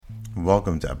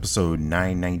Welcome to episode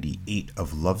 998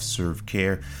 of Love Serve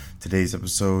Care. Today's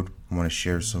episode, I want to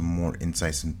share some more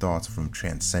insights and thoughts from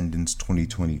Transcendence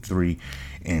 2023.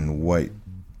 And what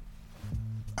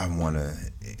I want to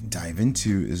dive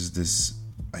into is this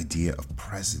idea of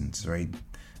presence, right?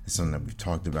 It's something that we've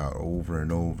talked about over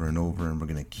and over and over, and we're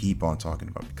going to keep on talking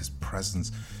about because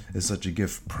presence is such a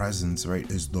gift. Presence, right,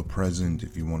 is the present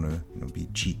if you want to be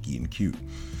cheeky and cute.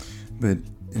 But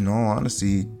in all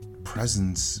honesty,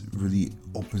 presence really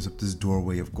opens up this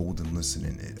doorway of golden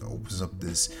listening. It opens up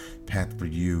this path for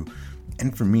you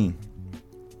and for me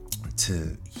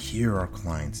to hear our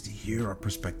clients, to hear our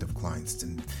prospective clients,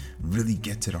 to really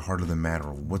get to the heart of the matter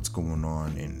of what's going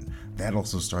on. And that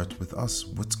also starts with us.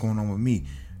 What's going on with me?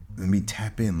 Let me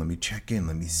tap in, let me check in,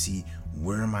 let me see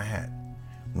where am I at?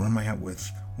 Where am I at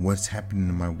with what's happening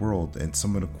in my world? And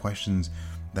some of the questions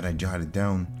that I jotted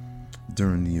down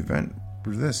during the event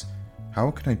were this: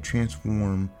 how can I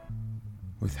transform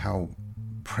with how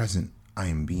present I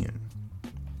am being?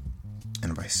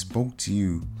 And if I spoke to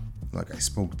you like I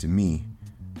spoke to me,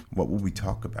 what will we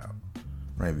talk about?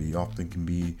 Right? We often can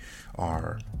be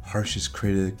our harshest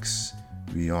critics.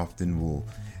 We often will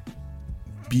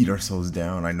beat ourselves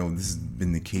down. I know this has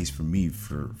been the case for me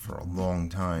for a long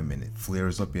time, and it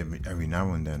flares up every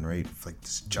now and then, right? It's like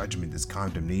this judgment, this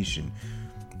condemnation.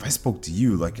 If I spoke to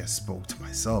you like I spoke to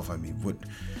myself, I mean,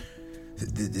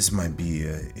 this might be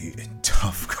a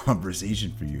tough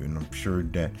conversation for you, and I'm sure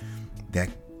that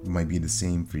might be the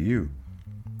same for you.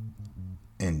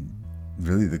 And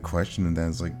really the question of that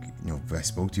is like, if I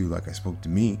spoke to you like I spoke to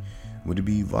me, would it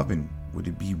be loving? Would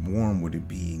it be warm? Would it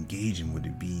be engaging? Would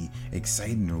it be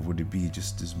exciting? Or would it be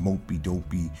just this mopey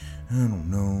dopey, I don't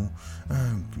know,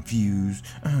 I'm confused,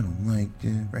 I don't like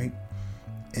it, right?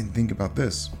 And think about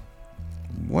this.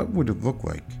 What would it look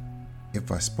like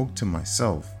if I spoke to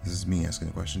myself? This is me asking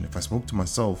the question. If I spoke to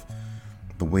myself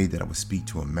the way that I would speak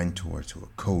to a mentor, to a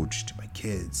coach, to my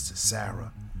kids, to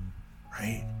Sarah,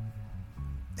 right?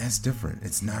 That's different.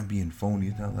 It's not being phony.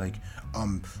 It's not like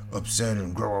I'm upset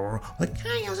and like,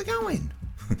 hey, how's it going?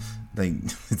 Like,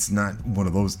 it's not one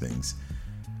of those things.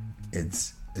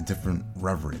 It's a different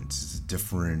reverence. It's a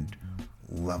different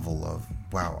level of,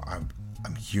 wow,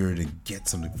 I'm here to get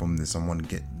something from this. I want to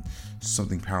get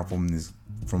something powerful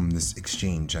from this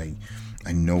exchange. I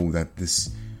know that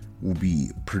this will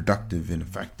be productive and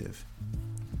effective.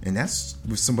 And that's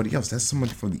with somebody else. That's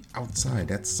somebody from the outside.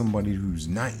 That's somebody who's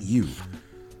not you.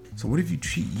 So what if you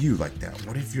treat you like that?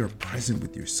 What if you're present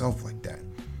with yourself like that?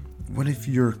 What if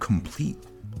you're complete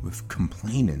with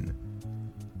complaining,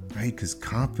 right? Because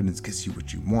confidence gets you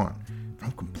what you want. If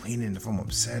I'm complaining, if I'm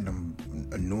upset, I'm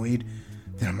annoyed,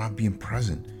 then I'm not being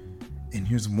present. And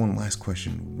here's one last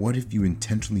question. What if you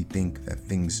intentionally think that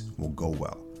things will go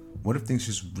well? What if things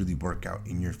just really work out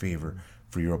in your favor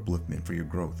for your upliftment, for your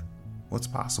growth? What's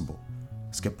possible?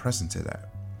 Let's get present to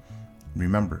that.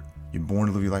 Remember, you're born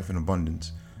to live your life in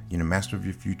abundance. You're the master of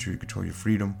your future. You control your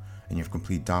freedom, and you have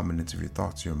complete dominance of your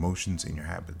thoughts, your emotions, and your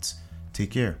habits.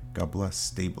 Take care. God bless.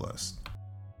 Stay blessed.